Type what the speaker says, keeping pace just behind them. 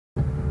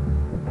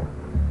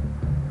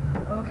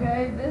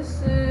Okay,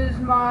 this is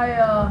my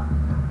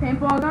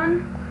paintball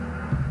gun.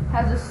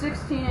 Has a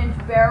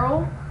 16-inch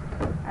barrel,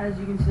 as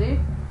you can see.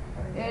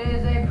 It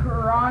is a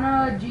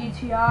Pirana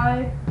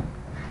GTI.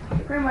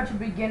 Pretty much a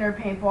beginner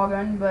paintball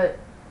gun, but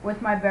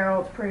with my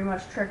barrel, it's pretty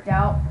much tricked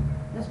out.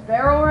 This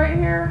barrel right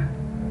here,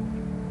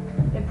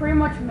 it pretty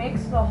much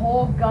makes the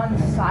whole gun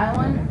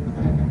silent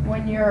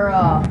when you're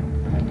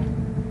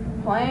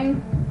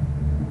playing.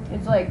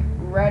 It's like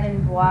red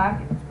and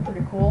black. It's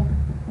pretty cool.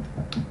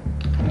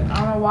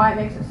 I don't know why it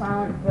makes it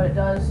silent, but it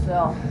does,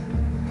 so.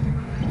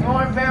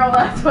 Going barrel,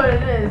 that's what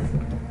it is.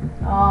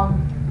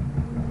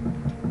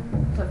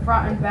 It's a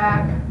front and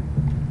back.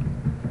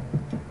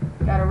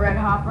 Got a red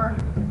hopper.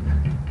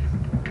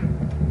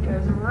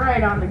 Goes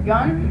right on the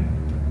gun.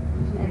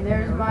 And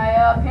there's my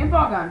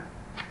paintball gun.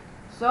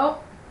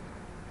 So,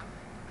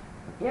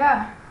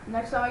 yeah,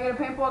 next time I get a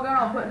paintball gun,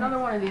 I'll put another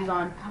one of these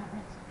on.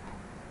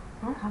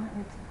 Comment,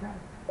 rate, subscribe.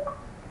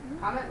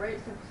 Comment, rate,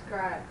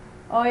 subscribe.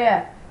 Oh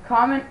yeah,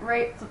 comment,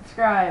 rate,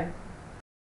 subscribe.